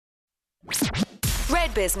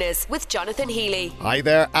Red Business with Jonathan Healy. Hi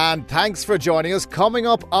there, and thanks for joining us. Coming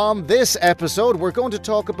up on this episode, we're going to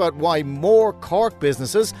talk about why more Cork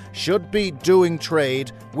businesses should be doing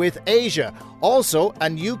trade with Asia. Also, a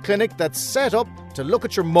new clinic that's set up to look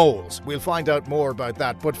at your moles. We'll find out more about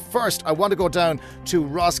that. But first, I want to go down to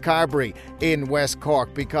Rosscarbery in West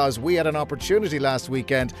Cork because we had an opportunity last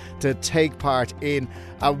weekend to take part in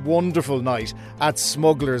a wonderful night at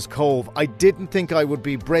Smugglers Cove. I didn't think I would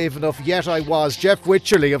be brave enough, yet I was. Jeff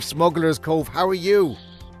Wycherley of Smugglers Cove, how are you?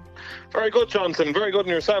 Very good, Jonathan. Very good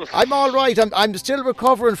in yourself. I'm all right. I'm still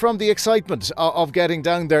recovering from the excitement of getting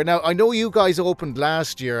down there. Now, I know you guys opened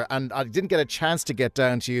last year and I didn't get a chance to get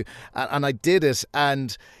down to you, and I did it,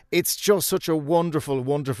 and it's just such a wonderful,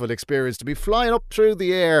 wonderful experience to be flying up through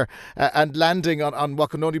the air and landing on what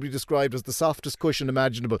can only be described as the softest cushion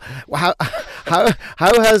imaginable. How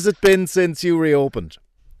has it been since you reopened?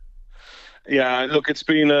 Yeah, look, it's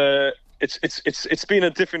been it's been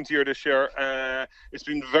a different year this year. It's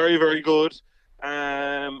been very, very good.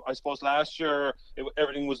 I suppose last year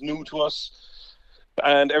everything was new to us,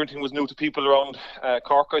 and everything was new to people around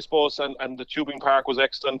Cork, I suppose, and the tubing park was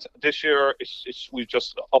excellent. This year we've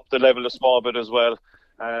just upped the level a small bit as well.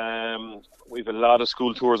 We've a lot of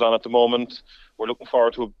school tours on at the moment. We're looking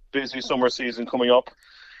forward to a busy summer season coming up.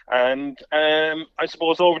 And I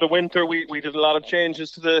suppose over the winter we did a lot of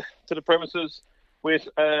changes to the premises with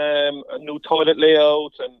a new toilet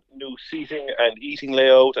layout and new seating and eating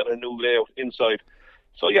layout and a new layout inside.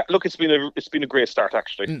 So yeah, look, it's been a great start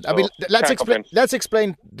actually. I mean, let's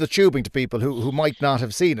explain the tubing to people who might not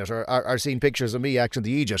have seen it or are seen pictures of me acting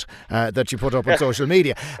the Egypt that you put up on social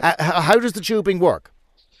media. How does the tubing work?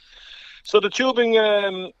 So the tubing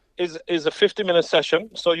is a 50-minute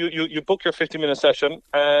session. So you book your 50-minute session,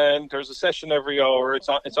 and there's a session every hour. It's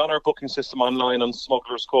on our booking system online on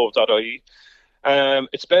smugglerscove.ie.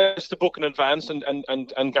 It's best to book in advance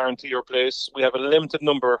and guarantee your place. We have a limited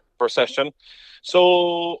number per session.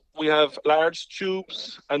 So we have large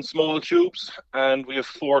tubes and small tubes, and we have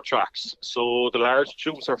 4 tracks. So the large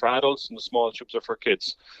tubes are for adults and the small tubes are for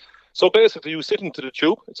kids. So basically you sit into the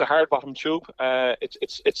tube. It's a hard bottom tube.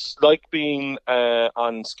 It's like being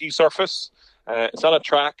on ski surface. It's on a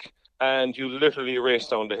track, and you literally race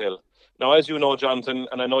down the hill. Now, as you know, Jonathan,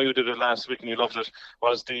 and I know you did it last week and you loved it,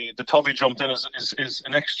 was the tubby jump then is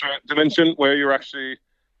an extra dimension where you're actually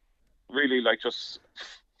really like just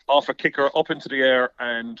off a kicker up into the air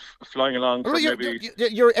and flying along for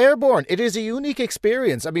You're airborne. It is a unique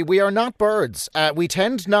experience. I mean, we are not birds. We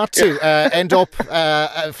tend not to end up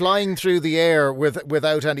flying through the air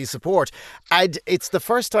without any support. And it's the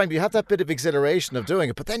first time you have that bit of exhilaration of doing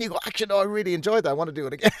it. But then you go, actually, no, I really enjoyed that. I want to do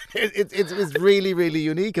it again. It's really, really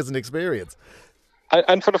unique as an experience.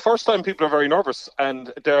 And for the first time, people are very nervous,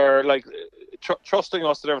 and they're like trusting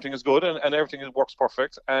us that everything is good and everything works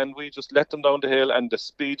perfect. And we just let them down the hill, and the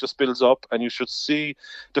speed just builds up, and you should see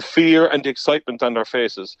the fear and the excitement on their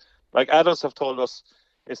faces. Like adults have told us,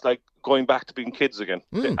 it's like going back to being kids again.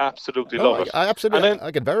 They absolutely love it. Absolutely, and then,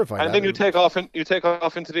 I can verify that. And then you take off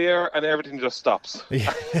into the air, and everything just stops.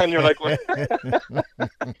 And you're like, well.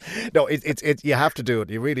 No, it's you have to do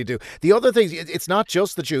it. You really do. The other thing, it's not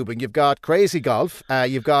just the tubing. You've got crazy golf.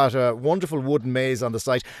 You've got a wonderful wooden maze on the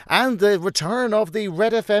site, and the return of the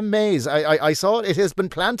Red FM maze. I saw it. It has been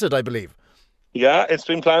planted, I believe. Yeah, it's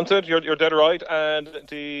been planted. You're dead right. And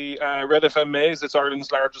the Red FM maze, it's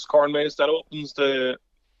Ireland's largest corn maze, that opens the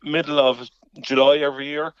middle of July every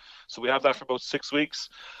year. So we have that for about 6 weeks.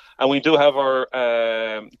 And we do have our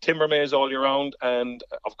timber maze all year round. And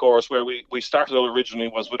of course, where we started out originally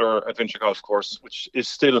was with our adventure golf course, which is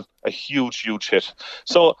still a huge, huge hit.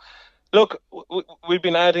 So look, we've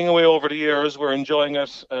been adding away over the years. We're enjoying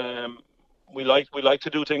it. We like to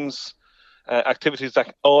do things, activities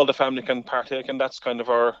that all the family can partake in. That's kind of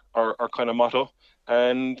our kind of motto.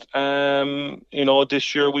 And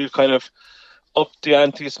this year we've kind of upped the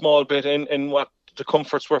ante a small bit in what the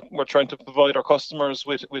comforts we're trying to provide our customers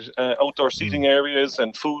with outdoor seating areas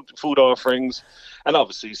and food offerings, and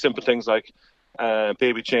obviously simple things like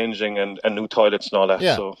baby changing and new toilets and all that.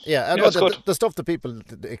 The stuff that people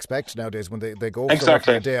expect nowadays when they go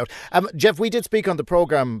exactly for a day out. Jeff, we did speak on the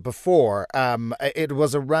programme before. It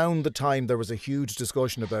was around the time there was a huge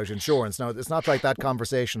discussion about insurance. Now, it's not like that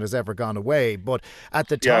conversation has ever gone away, but at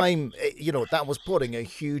the time, that was putting a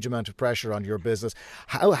huge amount of pressure on your business.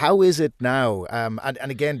 How is it now? And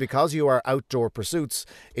again, because you are outdoor pursuits,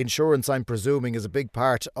 insurance, I'm presuming, is a big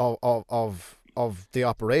part of the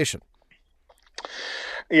operation.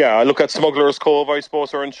 Yeah, I look at Smugglers Cove. I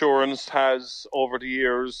suppose our insurance has over the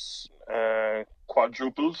years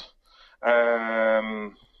quadrupled.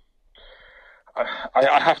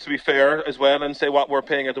 I have to be fair as well and say what we're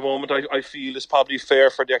paying at the moment. I feel is probably fair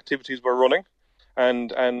for the activities we're running,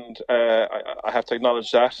 and I have to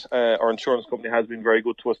acknowledge that our insurance company has been very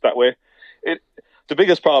good to us that way. The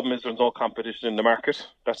biggest problem is there's no competition in the market.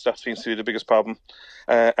 That seems to be the biggest problem,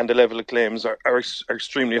 and the level of claims are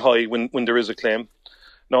extremely high when there is a claim.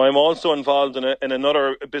 Now, I'm also involved in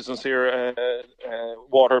another business here,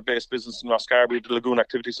 water-based business in Roscarbery, the Lagoon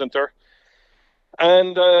Activity Centre.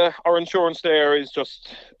 And our insurance there is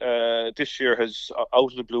just, this year has,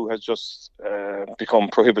 out of the blue, has just become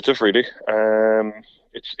prohibitive, really.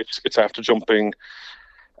 It's after jumping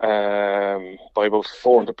by about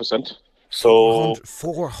 400%. So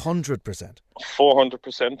 400%.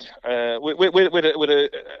 400%,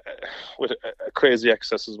 with a crazy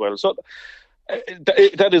excess as well. So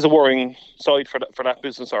that is a worrying side for that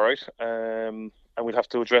business, all right. And we'll have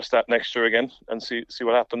to address that next year again and see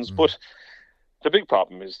what happens. But the big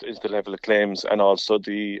problem is the level of claims, and also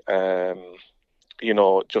the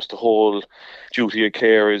just the whole duty of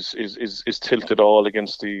care is tilted all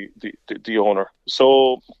against the owner.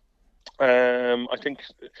 So I think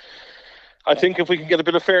if we can get a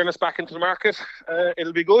bit of fairness back into the market,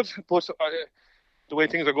 it'll be good. But the way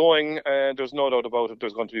things are going, there's no doubt about it.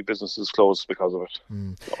 There's going to be businesses closed because of it.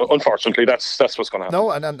 Unfortunately, that's what's going to happen.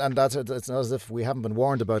 No, and that's it's not as if we haven't been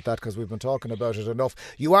warned about that, because we've been talking about it enough.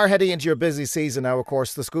 You are heading into your busy season now. Of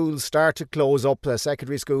course, the schools start to close up.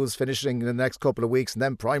 Secondary schools finishing in the next couple of weeks, and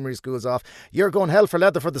then primary schools off. You're going hell for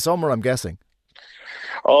leather for the summer, I'm guessing.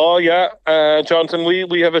 Oh yeah, Jonathan,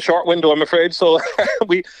 we have a short window, I'm afraid. So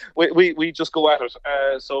we just go at it.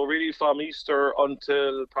 So really, from Easter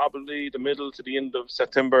until probably the middle to the end of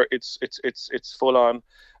September, it's full on.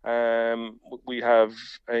 We have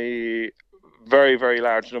a very, very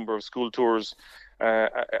large number of school tours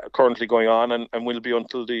currently going on, and will be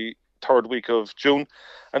until the third week of June.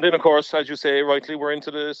 And then, of course, as you say rightly, we're into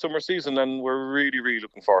the summer season, and we're really, really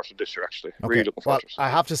looking forward to this year, actually. Okay. Really looking forward to it. I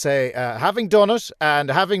have to say, having done it and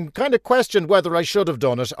having kind of questioned whether I should have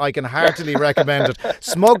done it, I can heartily recommend it.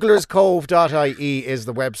 Smugglerscove.ie is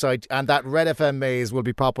the website, and that Red FM maze will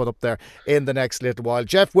be popping up there in the next little while.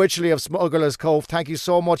 Jeff Wycherley of Smugglers Cove, thank you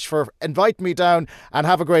so much for inviting me down, and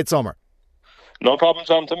have a great summer. No problem,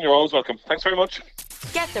 Jonathan. You're always welcome. Thanks very much.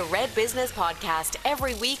 Get the Red Business Podcast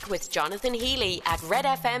every week with Jonathan Healy at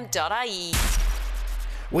redfm.ie.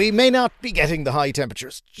 We may not be getting the high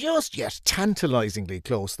temperatures just yet, tantalisingly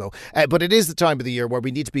close though, but it is the time of the year where we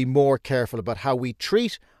need to be more careful about how we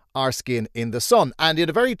treat our skin in the sun. And in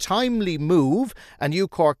a very timely move, a new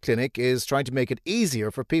Cork clinic is trying to make it easier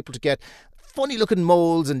for people to get funny looking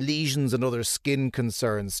moles and lesions and other skin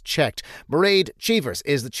concerns checked. Mairead Cheevers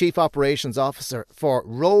is the Chief Operations Officer for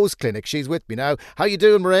Rose Clinic. She's with me now. How you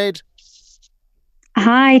doing, Mairead?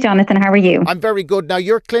 Hi, Jonathan. How are you? I'm very good. Now,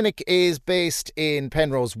 your clinic is based in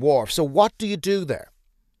Penrose Wharf. So what do you do there?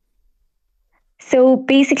 So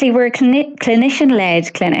basically, we're a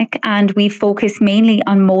clinician-led clinic, and we focus mainly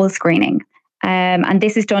on mole screening. And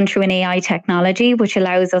this is done through an AI technology, which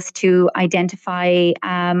allows us to identify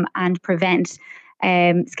and prevent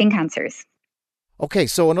skin cancers. Okay,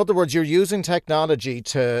 so in other words, you're using technology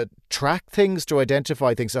to track things, to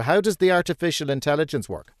identify things. So how does the artificial intelligence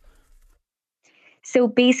work? So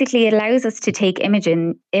basically, it allows us to take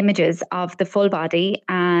images of the full body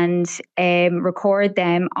and record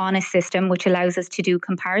them on a system, which allows us to do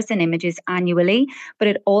comparison images annually. But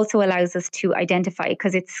it also allows us to identify,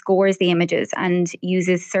 because it scores the images and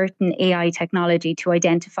uses certain AI technology to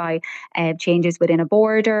identify changes within a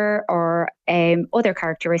border or other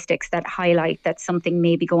characteristics that highlight that something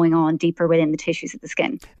may be going on deeper within the tissues of the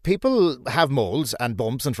skin. People have moles and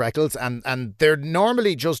bumps and freckles, and they're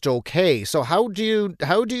normally just okay. So how do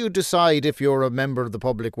you decide, if you're a member of the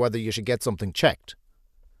public, whether you should get something checked?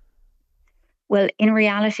 Well, in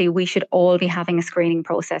reality, we should all be having a screening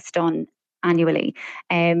process done annually,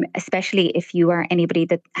 especially if you are anybody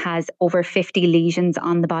that has over 50 lesions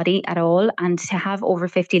on the body at all. And to have over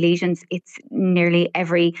 50 lesions, it's nearly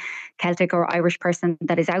every Celtic or Irish person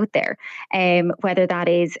that is out there, whether that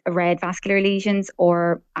is red vascular lesions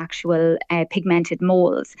or actual pigmented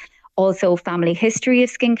moles. Also, family history of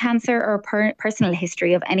skin cancer or personal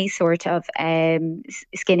history of any sort of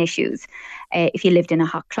skin issues. If you lived in a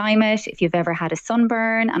hot climate, if you've ever had a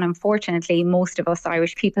sunburn, and unfortunately, most of us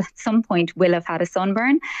Irish people at some point will have had a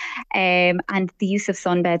sunburn. And the use of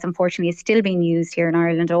sunbeds, unfortunately, is still being used here in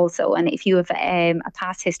Ireland also. And if you have a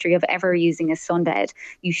past history of ever using a sunbed,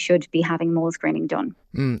 you should be having mole screening done.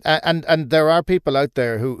 And there are people out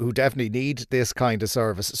there who definitely need this kind of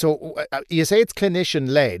service. So you say it's clinician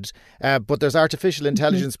led, but there's artificial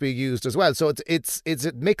intelligence being used as well. So it's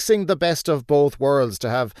mixing the best of both worlds to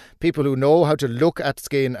have people who know know how to look at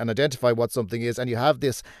skin and identify what something is, and you have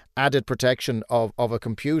this added protection of a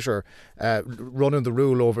computer running the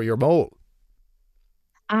rule over your mole.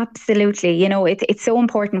 Absolutely. You know, it's so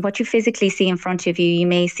important. What you physically see in front of you, you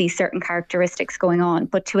may see certain characteristics going on,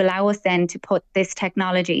 but to allow us then to put this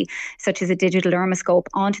technology, such as a digital dermoscope,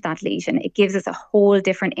 onto that lesion, it gives us a whole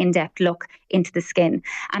different in-depth look into the skin.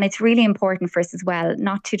 And it's really important for us as well,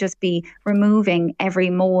 not to just be removing every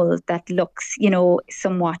mole that looks, you know,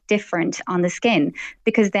 somewhat different on the skin,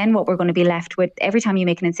 because then what we're going to be left with, every time you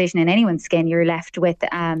make an incision in anyone's skin, you're left with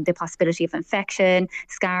the possibility of infection,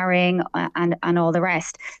 scarring, and all the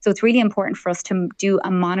rest. So it's really important for us to do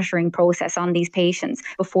a monitoring process on these patients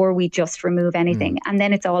before we just remove anything. And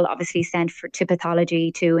then it's all obviously sent to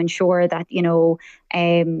pathology to ensure that, you know,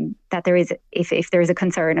 that there is, if there is a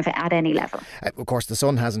concern at any level. Of course, the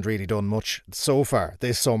sun hasn't really done much so far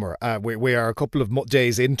this summer. We are a couple of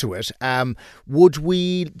days into it. Would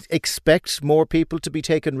we expect more people to be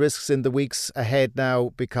taking risks in the weeks ahead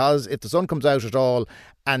now? Because if the sun comes out at all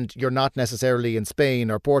and you're not necessarily in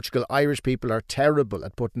Spain or Portugal, Irish people are terrible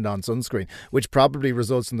at putting on sunscreen, which probably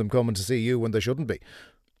results in them coming to see you when they shouldn't be.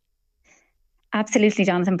 Absolutely,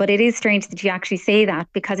 Jonathan. But it is strange that you actually say that,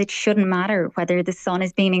 because it shouldn't matter whether the sun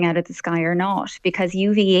is beaming out of the sky or not, because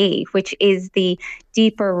UVA, which is the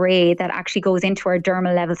deeper ray that actually goes into our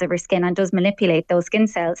dermal levels of our skin and does manipulate those skin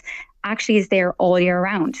cells, actually is there all year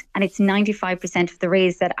round. And it's 95% of the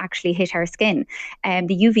rays that actually hit our skin. And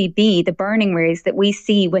the UVB, the burning rays that we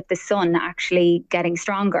see with the sun actually getting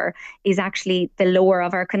stronger, is actually the lower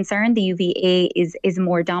of our concern. The UVA is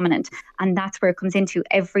more dominant. And that's where it comes into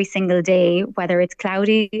every single day, whether it's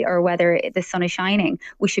cloudy or whether the sun is shining,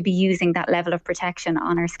 we should be using that level of protection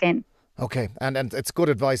on our skin. Okay, and it's good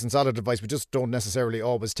advice and solid advice. We just don't necessarily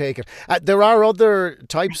always take it. There are other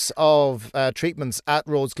types of treatments at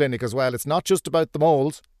Rhodes Clinic as well. It's not just about the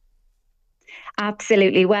moles.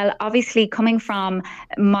 Absolutely. Well, obviously, coming from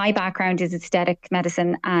my background is aesthetic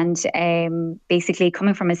medicine, and basically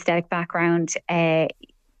coming from aesthetic background,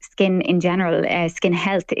 skin in general, skin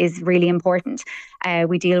health is really important.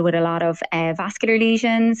 We deal with a lot of vascular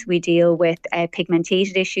lesions. We deal with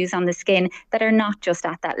pigmented issues on the skin that are not just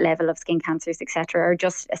at that level of skin cancers, etc., or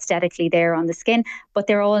just aesthetically there on the skin, but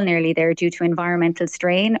they're all nearly there due to environmental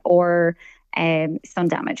strain or sun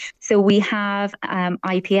damage. So we have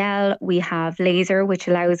IPL, we have laser, which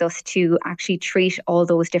allows us to actually treat all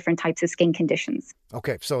those different types of skin conditions.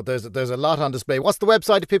 Okay, so there's a lot on display. What's the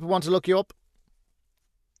website if people want to look you up?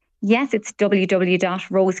 Yes, it's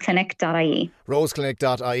www.roseclinic.ie.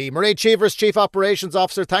 Roseclinic.ie. Mairead Cheevers, Chief Operations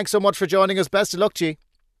Officer, thanks so much for joining us. Best of luck to you.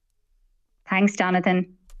 Thanks,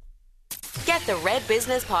 Jonathan. Get the Red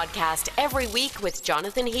Business Podcast every week with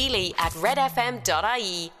Jonathan Healy at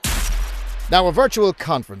redfm.ie. Now, a virtual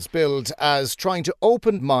conference billed as trying to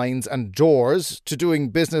open minds and doors to doing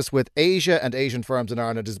business with Asia and Asian firms in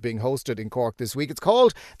Ireland is being hosted in Cork this week. It's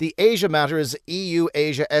called the Asia Matters EU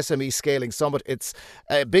Asia SME Scaling Summit. It's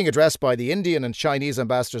being addressed by the Indian and Chinese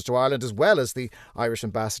ambassadors to Ireland, as well as the Irish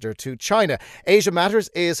ambassador to China. Asia Matters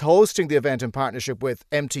is hosting the event in partnership with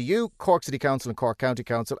MTU, Cork City Council and Cork County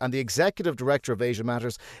Council, and the Executive Director of Asia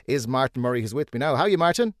Matters is Martin Murray, who's with me now. How are you,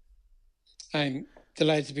 Martin? I'm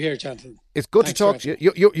delighted to be here, Jonathan. It's good to talk to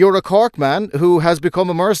you. You're a Cork man who has become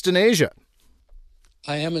immersed in Asia.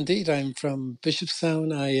 I am indeed. I'm from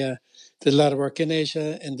Bishopstown. I did a lot of work in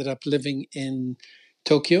Asia, ended up living in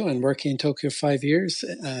Tokyo and working in Tokyo 5 years.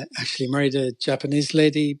 Actually married a Japanese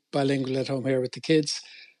lady, bilingual at home here with the kids.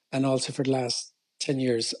 And also for the last 10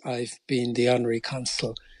 years, I've been the honorary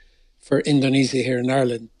consul for Indonesia here in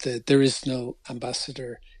Ireland. There is no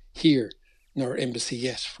ambassador here nor embassy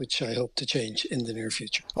yet, which I hope to change in the near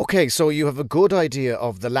future. Okay, so you have a good idea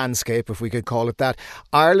of the landscape, if we could call it that.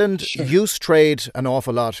 Ireland used to trade an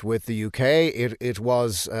awful lot with the UK. It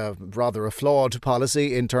was rather a flawed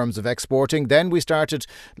policy in terms of exporting. Then we started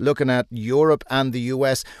looking at Europe and the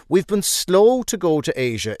US. We've been slow to go to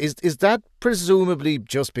Asia. Is that presumably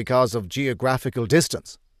just because of geographical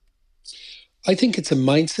distance? I think it's a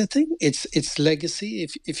mindset thing. It's legacy.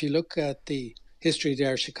 If you look at the history of the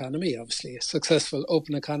Irish economy, obviously a successful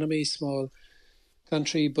open economy, small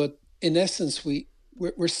country, but in essence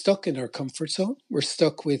we're stuck in our comfort zone. We're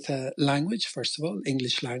stuck with language, first of all,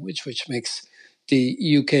 English language, which makes the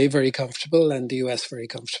UK very comfortable and the US very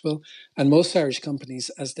comfortable. And most Irish companies,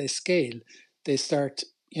 as they scale, they start,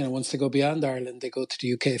 once they go beyond Ireland, they go to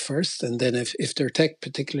the UK first, and then if they're tech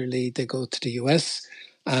particularly, they go to the US.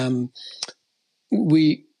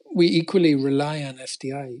 We equally rely on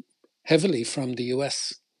FDI heavily from the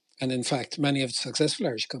US. And in fact, many of the successful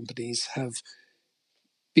Irish companies have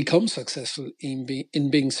become successful in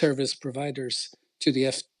being service providers to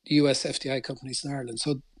the US FDI companies in Ireland.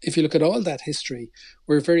 So if you look at all that history,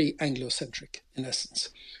 we're very Anglo-centric in essence.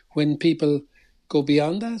 When people go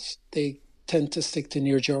beyond that, they tend to stick to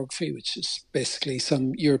near geography, which is basically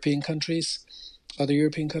some European countries, other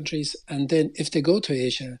European countries. And then if they go to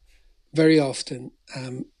Asia, very often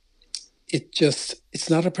it's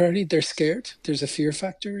not a priority. They're scared. There's a fear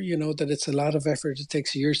factor, that it's a lot of effort. It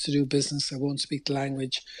takes years to do business. I won't speak the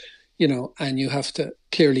language, and you have to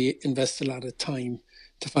clearly invest a lot of time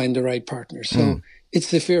to find the right partner. So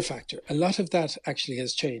it's the fear factor. A lot of that actually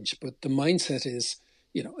has changed, but the mindset is,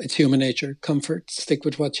 it's human nature, comfort, stick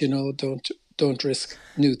with what you know, don't risk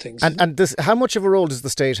new things. And this, how much of a role does the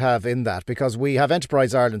state have in that? Because we have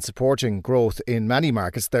Enterprise Ireland supporting growth in many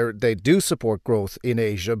markets. They do support growth in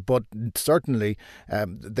Asia, but certainly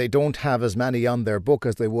they don't have as many on their book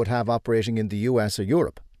as they would have operating in the US or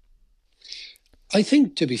Europe. I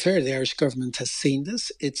think, to be fair, the Irish government has seen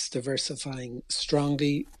this. It's diversifying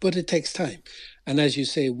strongly, but it takes time. And as you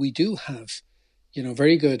say, we do have,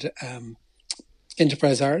 very good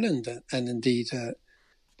Enterprise Ireland, and indeed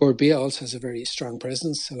Bord Bia also has a very strong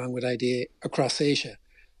presence, along with IDA, across Asia.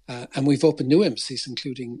 And we've opened new embassies,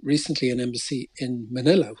 including recently an embassy in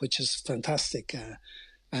Manila, which is fantastic.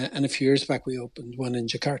 And a few years back, we opened one in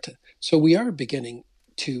Jakarta. So we are beginning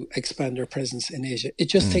to expand our presence in Asia. It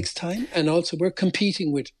just takes time. And also we're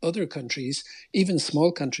competing with other countries, even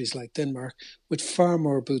small countries like Denmark, with far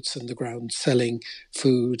more boots on the ground selling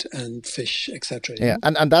food and fish, etc. Yeah,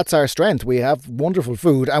 and that's our strength. We have wonderful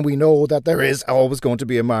food and we know that there is always going to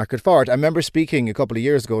be a market for it. I remember speaking a couple of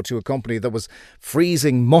years ago to a company that was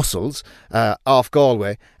freezing mussels off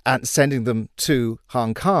Galway and sending them to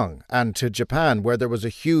Hong Kong and to Japan, where there was a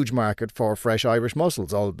huge market for fresh Irish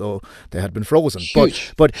mussels, although they had been frozen.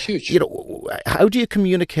 But huge. How do you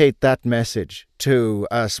communicate that message to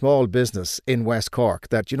a small business in West Cork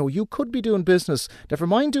that, you could be doing business, never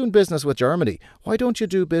mind doing business with Germany, why don't you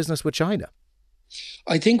do business with China?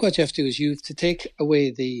 I think what you have to do is you have to take away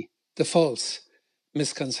the false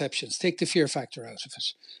misconceptions, take the fear factor out of it.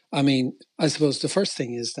 I mean, I suppose the first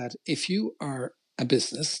thing is that if you are a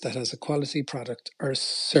business that has a quality product or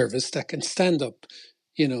service that can stand up,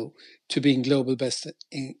 to being global best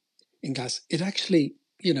in class, it actually,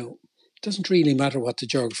 doesn't really matter what the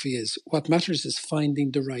geography is. What matters is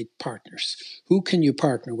finding the right partners. Who can you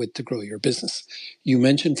partner with to grow your business? You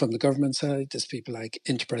mentioned from the government side, there's people like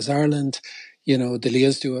Enterprise Ireland, the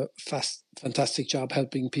LEAs do a fantastic job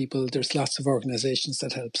helping people. There's lots of organisations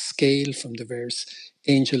that help scale from the various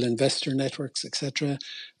angel investor networks, etc.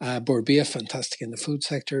 Bord Bia, fantastic in the food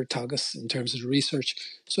sector, Tagus in terms of the research.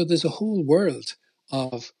 So there's a whole world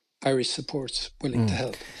of Irish supports willing to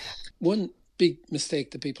help. One big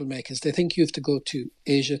mistake that people make is they think you have to go to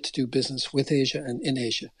Asia to do business with Asia and in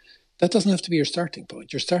Asia. That doesn't have to be your starting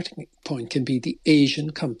point. Your starting point can be the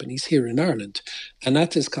Asian companies here in Ireland. And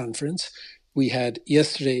at this conference, we had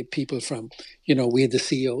yesterday people from, we had the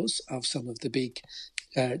CEOs of some of the big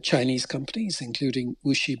Chinese companies, including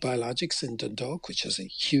Wuxi Biologics in Dundalk, which is a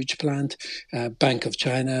huge plant, Bank of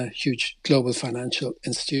China, huge global financial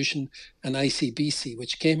institution, and ICBC,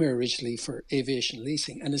 which came here originally for aviation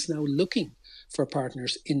leasing and is now looking for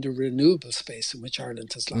partners in the renewable space, in which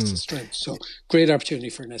Ireland has lots of strength. So great opportunity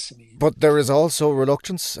for an SME. But there is also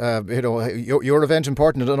reluctance. Your event,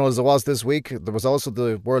 important as it was this week, there was also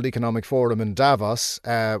the World Economic Forum in Davos,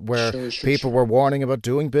 where people were warning about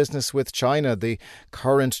doing business with China, the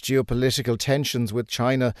current geopolitical tensions with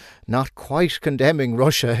China, not quite condemning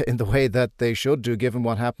Russia in the way that they should do, given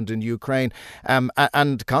what happened in Ukraine,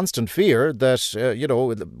 and constant fear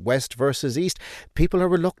that, West versus East. People are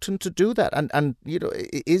reluctant to do that. And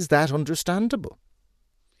is that understandable?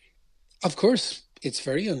 Of course, it's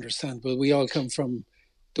very understandable. We all come from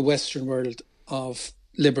the Western world of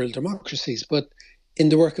liberal democracies, but in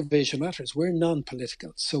the work of Asia Matters, we're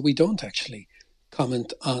non-political, so we don't actually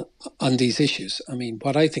comment on these issues. I mean,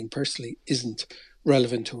 what I think personally isn't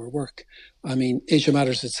relevant to our work. I mean, Asia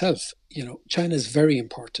Matters itself, China is very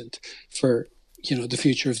important for, the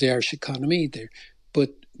future of the Irish economy there,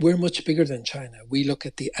 but we're much bigger than China. We look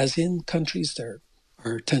at the ASEAN countries, there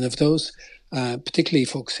are 10 of those, particularly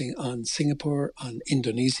focusing on Singapore, on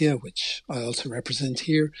Indonesia, which I also represent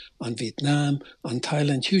here, on Vietnam, on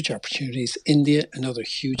Thailand, huge opportunities, India, another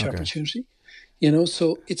huge opportunity.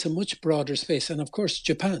 So it's a much broader space. And of course,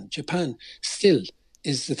 Japan still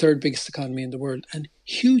is the third biggest economy in the world and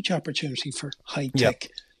huge opportunity for high-tech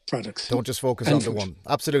products. Don't just focus on the one.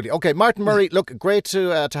 Absolutely. Okay, Martin Murray, look, great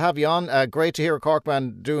to have you on. Great to hear a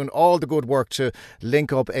Corkman doing all the good work to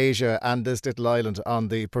link up Asia and this little island on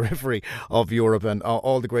the periphery of Europe and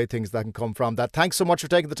all the great things that can come from that. Thanks so much for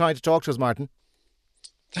taking the time to talk to us, Martin.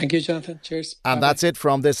 Thank you, Jonathan. Cheers. And Bye-bye. that's it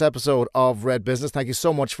from this episode of Red Business. Thank you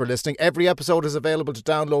so much for listening. Every episode is available to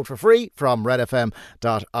download for free from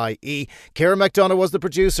redfm.ie. Ciara McDonough was the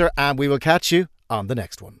producer, and we will catch you on the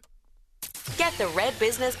next one. Get the Red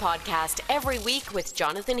Business Podcast every week with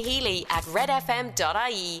Jonathan Healy at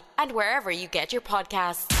redfm.ie and wherever you get your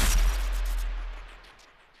podcasts.